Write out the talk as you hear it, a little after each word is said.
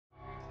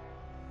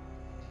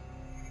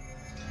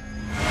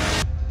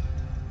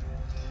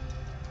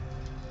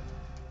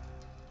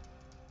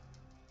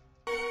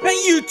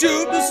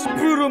YouTube, this is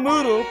Brutal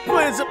Mootal,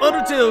 playing some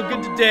Undertale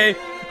again today.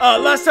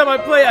 Last time I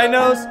played, I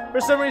know,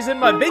 for some reason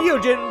my video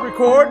didn't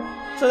record,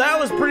 so that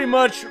was pretty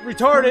much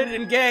retarded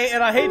and gay,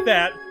 and I hate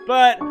that.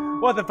 But,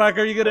 what the fuck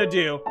are you gonna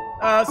do?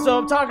 So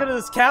I'm talking to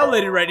this cow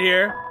lady right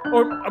here,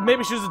 or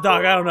maybe she was a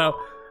dog, I don't know.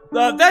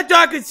 That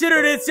dog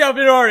considered itself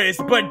an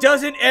artist, but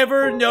doesn't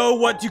ever know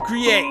what to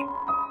create.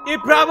 It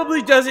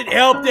probably doesn't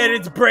help that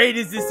its brain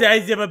is the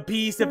size of a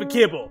piece of a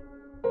kibble.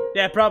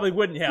 That probably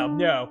wouldn't help,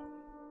 no.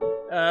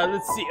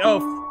 Let's see. Oh,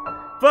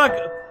 fuck.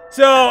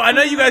 So, I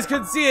know you guys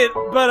couldn't see it,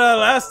 but,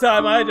 last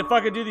time I had to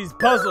fucking do these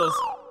puzzles.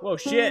 Whoa,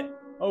 shit.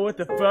 Oh, what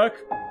the fuck?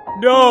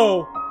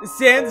 No! The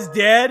sand's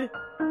dead?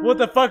 What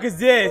the fuck is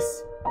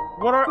this?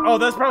 What are- oh,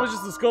 that's probably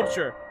just a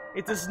sculpture.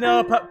 It's a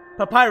snow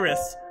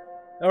papyrus.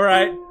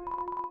 Alright.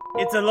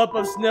 It's a lump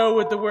of snow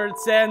with the word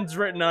sands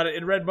written on it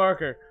in red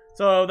marker.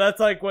 So, that's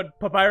like what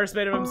Papyrus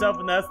made of himself,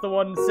 and that's the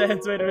one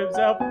Sans made of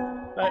himself?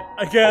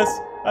 I guess.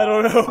 I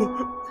don't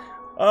know.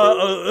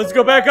 Let's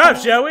go back up,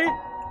 shall we?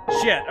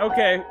 Shit,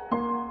 okay.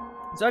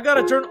 So I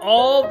gotta turn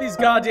all these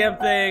goddamn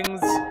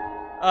things,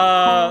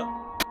 oh,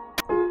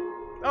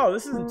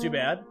 this isn't too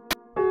bad.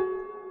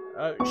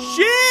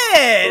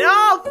 Shit!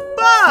 Oh,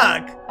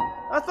 fuck!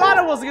 I thought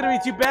it wasn't gonna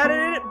be too bad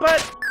in it,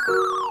 but...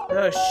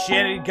 oh,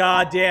 shit,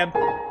 goddamn.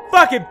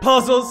 Fucking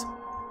puzzles!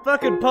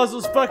 Fucking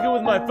puzzles fucking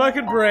with my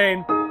fucking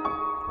brain.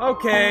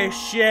 Okay,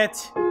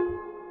 shit.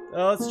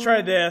 Let's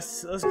try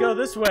this. Let's go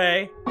this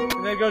way,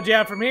 and then go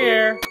down from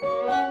here.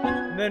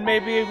 And then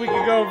maybe we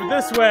can go over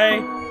this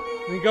way.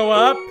 We go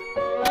up.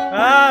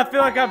 Ah, I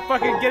feel like I'm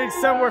fucking getting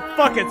somewhere.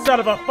 Fuck it, son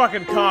of a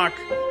fucking cock.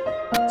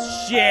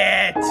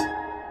 Shit.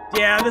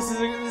 Yeah, this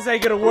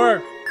ain't gonna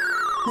work.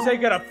 This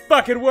ain't gonna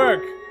fucking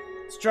work.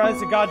 Let's try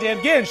this goddamn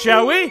again,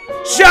 shall we?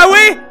 Shall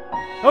we?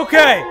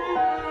 Okay.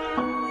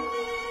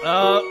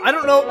 I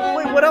don't know.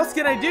 Wait, what else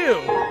can I do?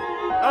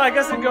 Oh, I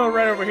guess I can go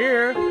right over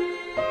here.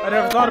 I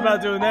never thought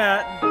about doing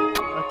that.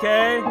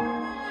 Okay.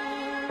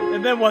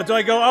 And then what? Do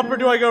I go up or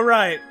do I go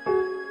right?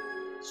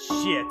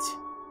 Shit.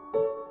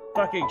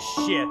 Fucking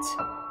shit.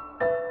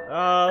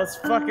 Let's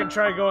fucking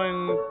try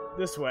going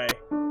this way.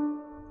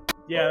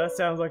 Yeah, that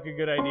sounds like a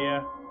good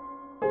idea.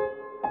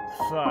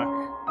 Fuck.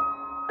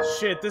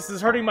 Shit, this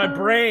is hurting my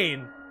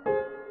brain.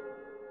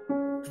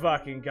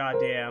 Fucking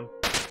goddamn.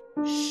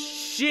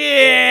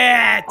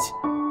 Shit!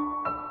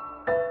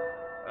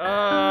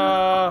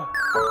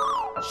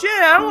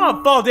 Shit, I don't want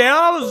to fall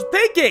down. I was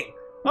thinking.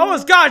 I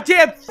was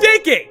goddamn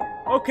thinking.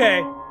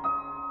 Okay.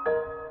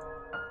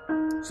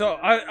 So,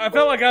 I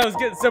felt like I was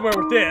getting somewhere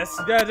with this.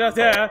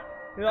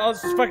 I'll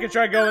just fucking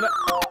try going up.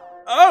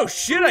 Oh,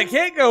 shit, I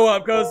can't go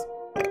up because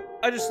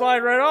I just slide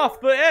right off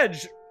the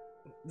edge.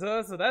 So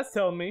that's what that's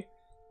telling me.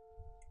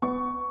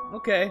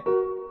 Okay.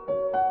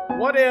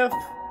 What if...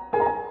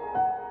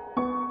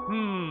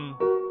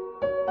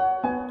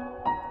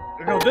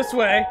 I go this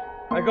way.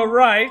 I go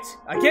right.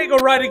 I can't go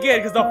right again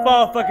because I'll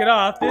fall fucking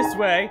off. This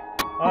way.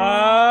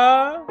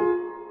 Am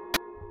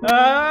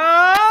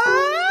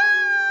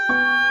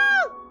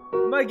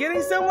I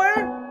getting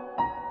somewhere?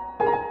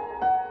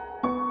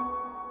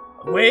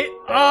 Wait.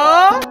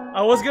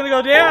 I was gonna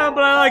go down,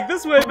 but I like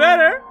this way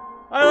better.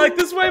 I like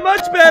this way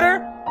much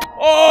better.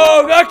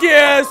 Oh, fuck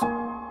yes.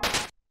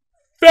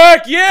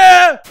 Fuck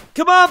yeah.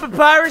 Come on,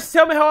 Papyrus.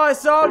 Tell me how I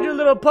solved your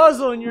little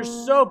puzzle and you're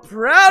so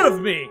proud of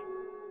me.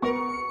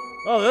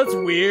 Oh, that's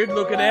weird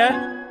looking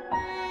at.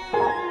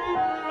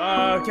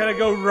 Can I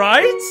go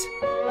right?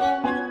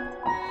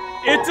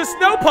 It's a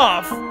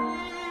snowpuff.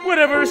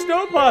 Whatever a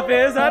snowpuff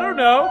is, I don't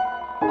know.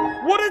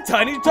 What a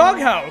tiny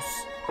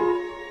doghouse.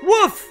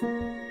 Woof.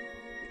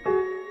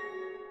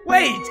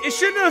 Wait, it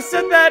shouldn't have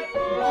said that.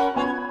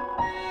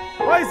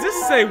 Why does this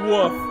say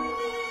woof?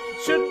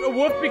 Shouldn't a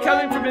woof be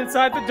coming from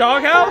inside the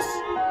doghouse?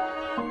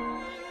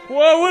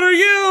 Whoa, what are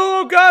you?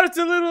 Oh god, it's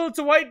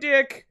a white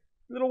dick.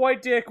 Little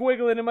white dick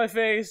wiggling in my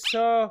face.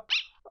 Oh,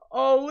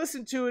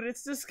 listen to it.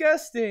 It's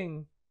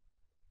disgusting.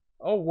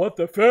 Oh, what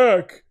the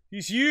fuck?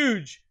 He's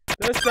huge.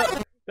 That's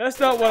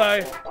not what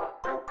I...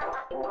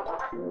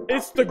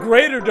 It's the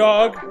greater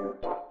dog.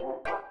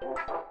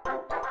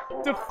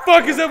 The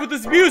fuck is up with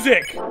this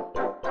music?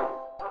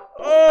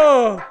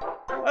 Oh,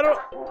 I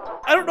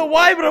don't know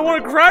why, but I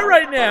want to cry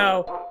right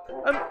now.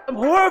 I'm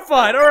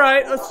horrified. All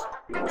right, let's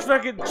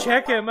fucking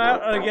check him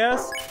out, I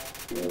guess.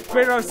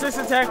 Greater on 6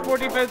 attack, 4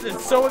 defense, is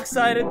so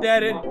excited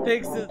that it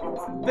thinks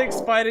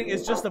fighting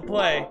is just a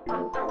play.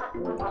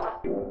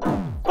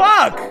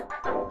 Fuck!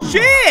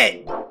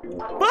 Shit!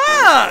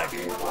 Fuck!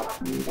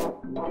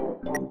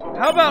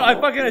 How about I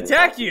fucking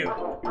attack you?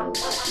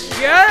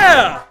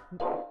 Yeah!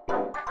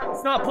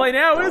 It's not play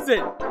now, is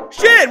it?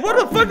 Shit! What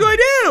the fuck do I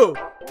do?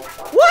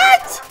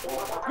 What?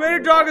 Greater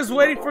dog is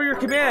waiting for your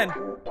command.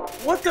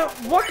 What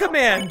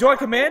command? Do I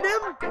command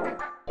him?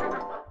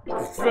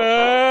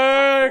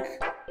 Fuck!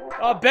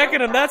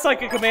 Beckon him, that's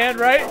like a command,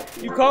 right?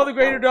 You call the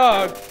greater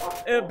dog.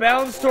 It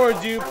bounds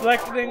towards you,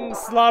 flecting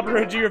slobber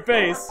into your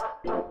face.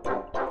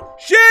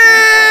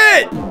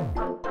 Shit!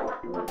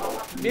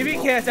 Maybe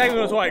he can't attack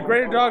me with white.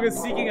 Greater dog is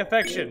seeking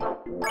affection.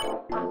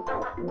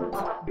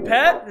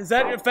 pet? Is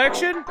that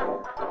infection?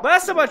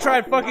 Last time I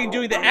tried fucking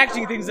doing the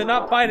acting things and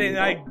not fighting,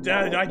 it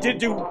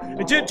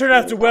didn't turn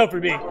out so well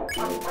for me.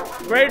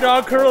 Gray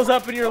dog curls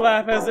up in your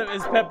lap as it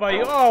is pet by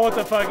you. Oh, what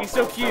the fuck, he's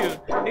so cute.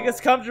 It gets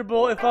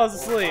comfortable, it falls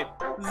asleep.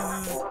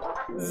 Zzz,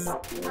 zzz.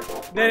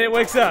 Then it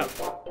wakes up.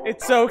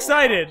 It's so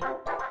excited.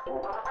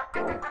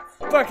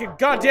 Fucking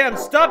goddamn,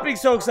 stop being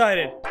so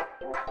excited.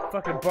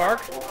 Fucking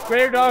bark.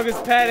 Gray dog is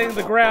patting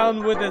the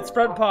ground with its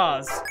front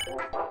paws.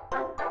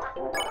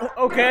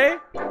 Okay.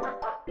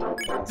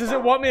 Does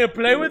it want me to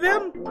play with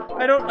him?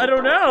 I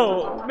don't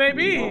know.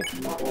 Maybe.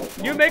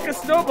 You make a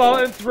snowball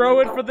and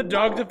throw it for the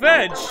dog to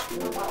fetch.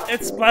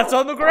 It splats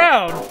on the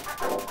ground.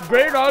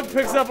 Gray dog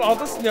picks up all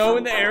the snow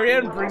in the area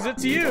and brings it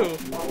to you.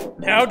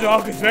 Now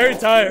dog is very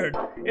tired.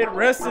 It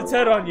rests its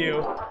head on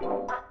you.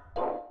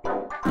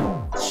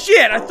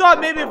 Shit, I thought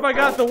maybe if I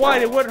got the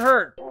white it wouldn't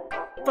hurt.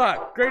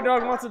 Fuck, Gray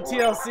dog wants some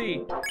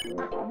TLC.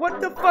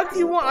 What the fuck do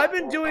you want? I've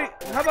been doing...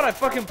 How about I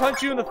fucking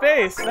punch you in the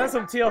face? That's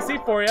some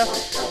TLC for you.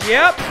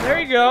 Yep,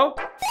 there you go.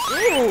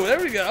 Ooh, there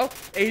we go.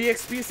 80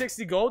 XP,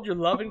 60 gold, your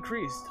love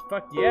increased.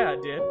 Fuck yeah,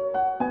 it did.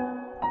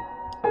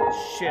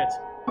 Shit.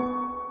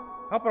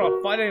 How about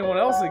I'll fight anyone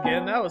else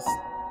again? That was...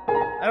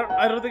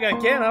 I don't think I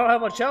can. I don't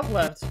have much health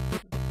left.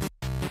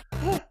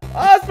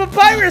 Oh, it's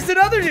Papyrus and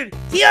other dude.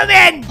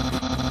 Human!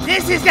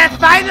 This is the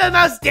final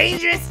most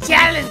dangerous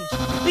challenge!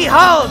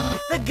 Behold,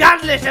 the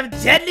gauntlet of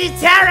deadly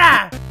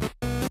terror!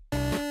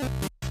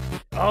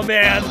 Oh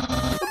man,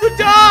 the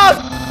dog!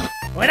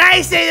 When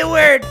I say the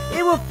word,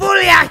 it will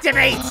fully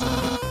activate!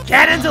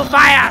 Cannons will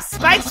fire,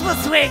 spikes will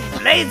swing,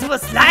 blades will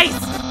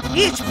slice!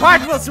 Each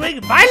part will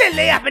swing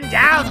violently up and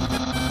down!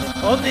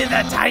 Only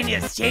the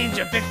tiniest change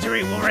of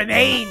victory will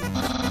remain!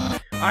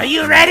 Are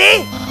you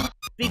ready?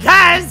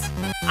 Because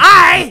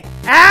I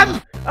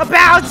am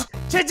about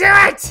to do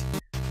it!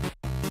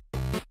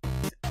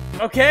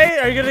 Okay,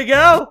 are you gonna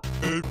go?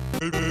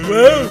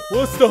 Well,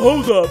 what's the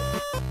holdup?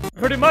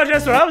 Pretty much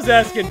that's what I was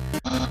asking.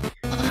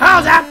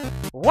 Hold up!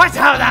 What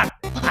hold up?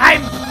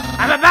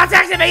 I'm about to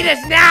activate it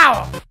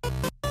now!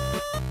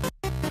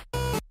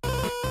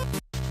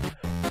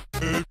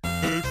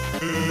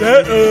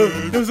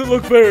 That, doesn't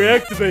look very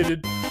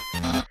activated.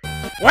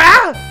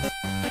 Well,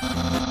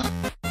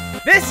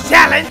 this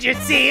challenge, it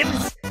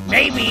seems,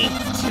 may be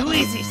too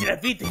easy to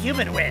defeat the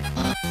human with.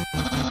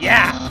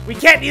 Yeah, we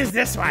can't use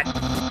this one.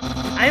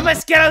 I'm a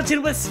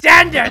skeleton with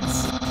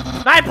standards.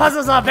 My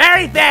puzzles are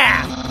very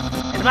fair,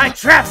 and my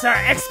traps are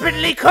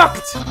expertly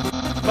cooked.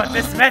 But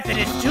this method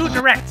is too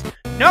direct.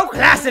 No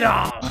class at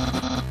all.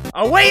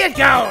 Away it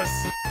goes.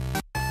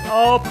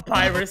 Oh,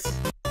 Papyrus,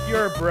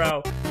 you're a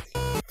bro.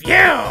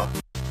 Phew.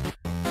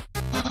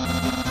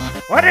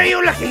 What are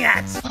you looking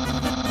at?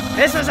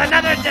 This was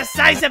another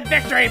decisive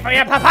victory for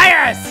your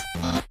Papyrus.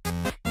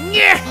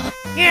 Yeah,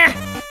 yeah.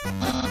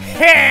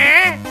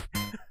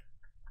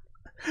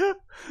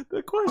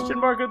 The question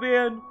mark at the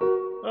end.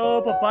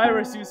 Oh,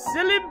 Papyrus, you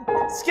silly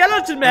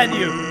skeleton man,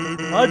 you!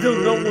 I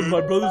don't know what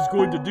my brother's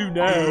going to do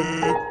now.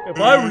 If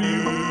I were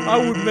you, I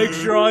would make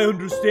sure I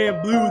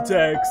understand blue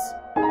attacks.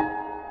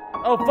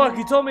 Oh, fuck,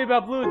 you told me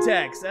about blue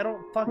attacks. I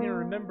don't fucking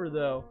remember,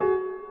 though.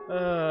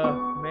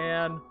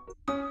 Man.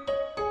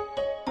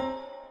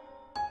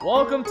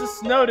 Welcome to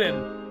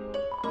Snowden.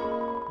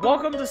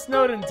 Welcome to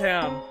Snowden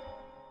Town.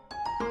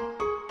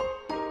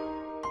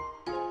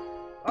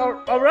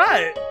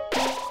 Alright.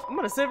 I'm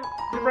gonna save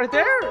it right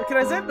there. Can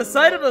I save? The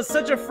sight of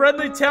such a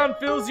friendly town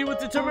fills you with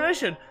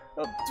determination.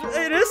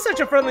 It is such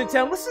a friendly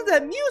town. Listen to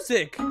that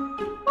music.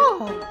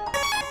 Oh,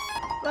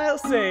 well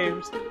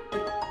saved.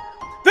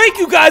 Thank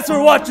you guys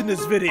for watching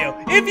this video.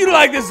 If you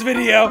like this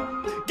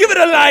video, give it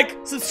a like,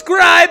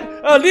 subscribe,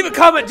 leave a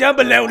comment down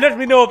below. Let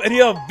me know of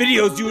any other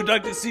videos you would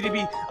like to see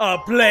me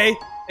play.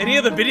 Any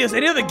other videos,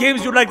 any other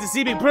games you'd like to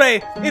see me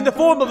play in the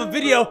form of a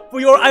video for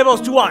your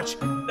eyeballs to watch.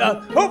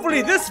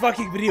 Hopefully this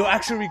fucking video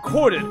actually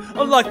recorded,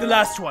 unlike the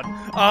last one.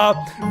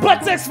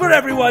 Butt sex for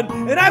everyone,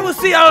 and I will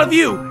see all of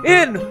you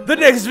in the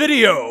next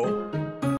video.